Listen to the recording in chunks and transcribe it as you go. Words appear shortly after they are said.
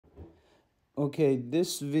Okay,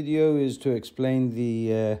 this video is to explain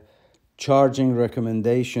the charging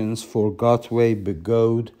recommendations for Gotway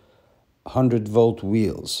Begode 100-volt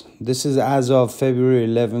wheels. This is as of February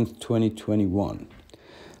 11th, 2021.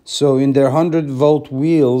 So in their 100-volt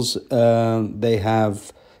wheels, they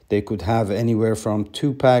could have anywhere from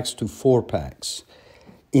 2 packs to 4 packs.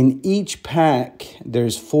 In each pack,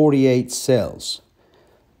 there's 48 cells,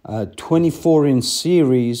 24 in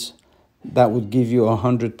series. That would give you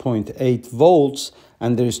 100.8 volts,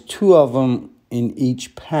 and there's 2 of them in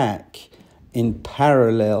each pack in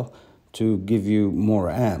parallel to give you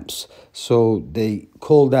more amps. So they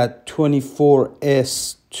call that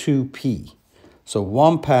 24S2P. So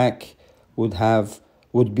one pack would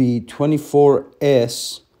be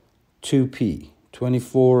 24S2P,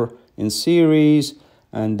 24 in series,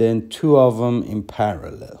 and then 2 of them in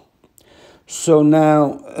parallel. So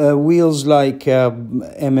now wheels like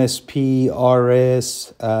MSP,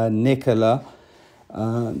 RS, Nikola,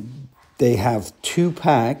 they have 2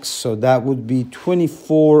 packs, so that would be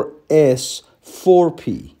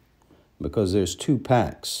 24S4P because there's 2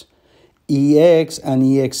 packs. EX and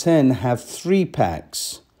EXN have 3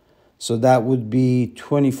 packs, so that would be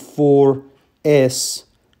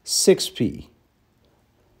 24S6P.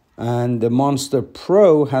 And the Monster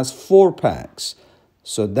Pro has 4 packs.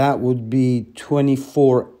 So that would be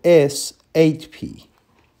 24S8P.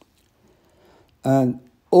 And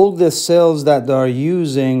all the cells that they are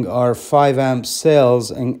using are 5 amp cells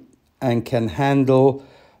and can handle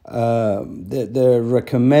the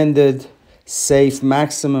recommended safe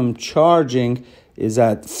maximum charging is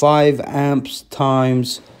at 5 amps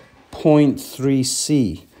times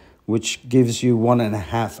 0.3C, which gives you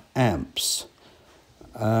 1.5 amps.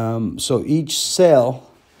 So each cell.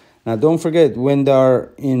 Now, don't forget, when they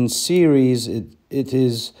are in series, it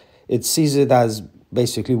sees it as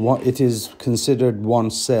basically it is considered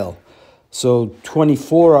one cell. So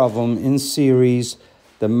 24 of them in series,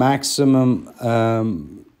 the maximum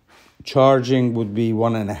charging would be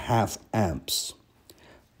 1.5 amps.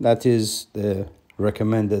 That is the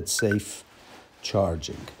recommended safe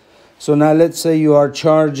charging. So now let's say you are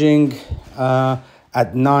charging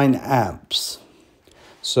at 9 amps.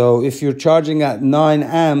 So if you're charging at 9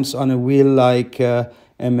 amps on a wheel like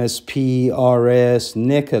MSP, RS,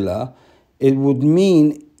 Nikola, it would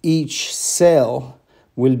mean each cell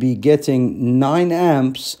will be getting 9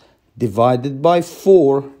 amps divided by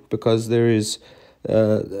 4, because there is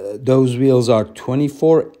those wheels are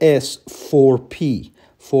 24S4P,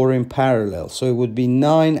 4 in parallel. So it would be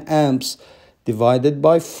 9 amps divided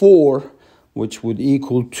by 4, which would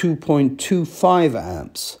equal 2.25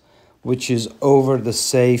 amps. Which is over the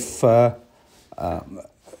safe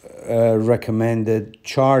recommended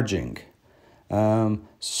charging.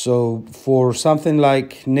 So for something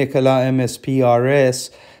like Nikola MSP RS,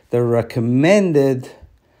 the recommended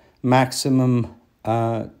maximum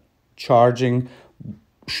charging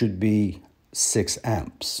should be 6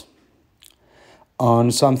 amps. On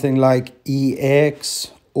something like EX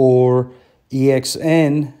or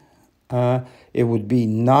EXN, it would be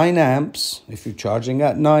 9 amps, if you're charging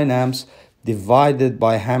at 9 amps, divided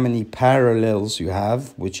by how many parallels you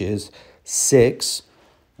have, which is 6,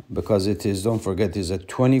 because it is, don't forget, is a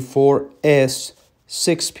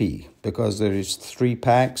 24S6P, because there is 3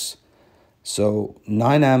 packs. So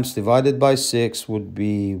 9 amps divided by 6 would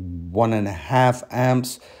be 1.5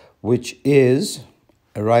 amps, which is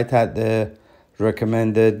right at the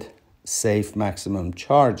recommended safe maximum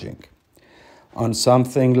charging. On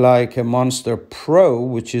something like a Monster Pro,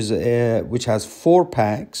 which has 4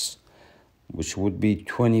 packs, which would be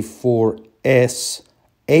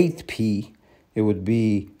 24S8P, it would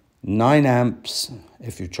be 9 amps.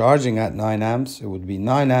 If you're charging at 9 amps, it would be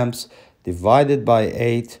 9 amps divided by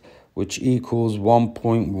 8, which equals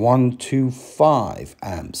 1.125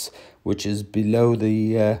 amps, which is below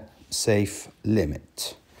the safe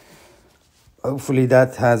limit. Hopefully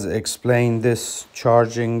that has explained this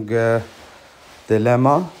charging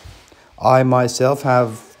dilemma. I myself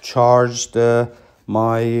have charged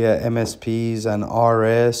my MSPs and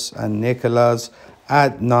RS and Nikolas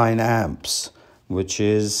at 9 amps, which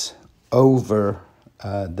is over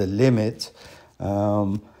the limit.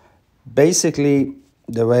 Basically,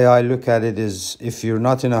 the way I look at it is, if you're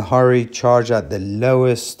not in a hurry, charge at the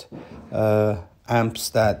lowest amps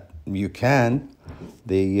that you can.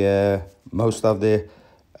 Most of the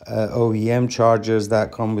OEM chargers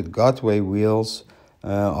that come with Gotway wheels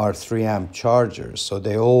are 3 amp chargers, so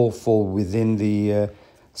they all fall within the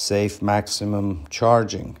safe maximum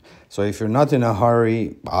charging. So if you're not in a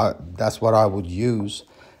hurry, that's what I would use.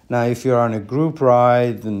 Now, if you're on a group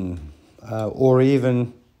ride or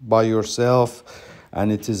even by yourself,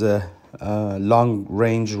 and it is a long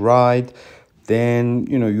range ride, then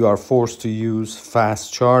you are forced to use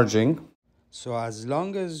fast charging. So as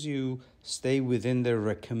long as you stay within the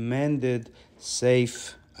recommended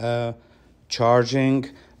safe charging,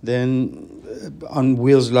 then on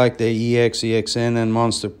wheels like the EX, EXN, and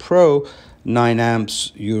Monster Pro, 9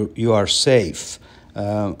 amps, you are safe.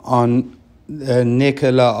 On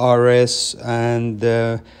Nikola RS and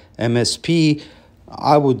MSP,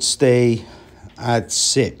 I would stay at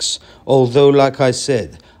 6. Although, like I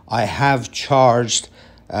said, I have charged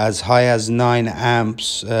as high as 9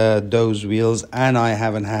 amps those wheels, and I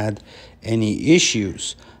haven't had any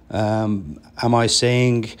issues. Am I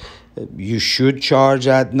saying you should charge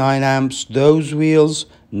at 9 amps those wheels?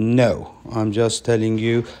 No, I'm just telling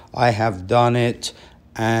you I have done it,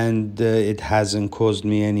 and it hasn't caused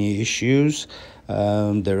me any issues.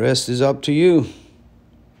 The rest is up to you.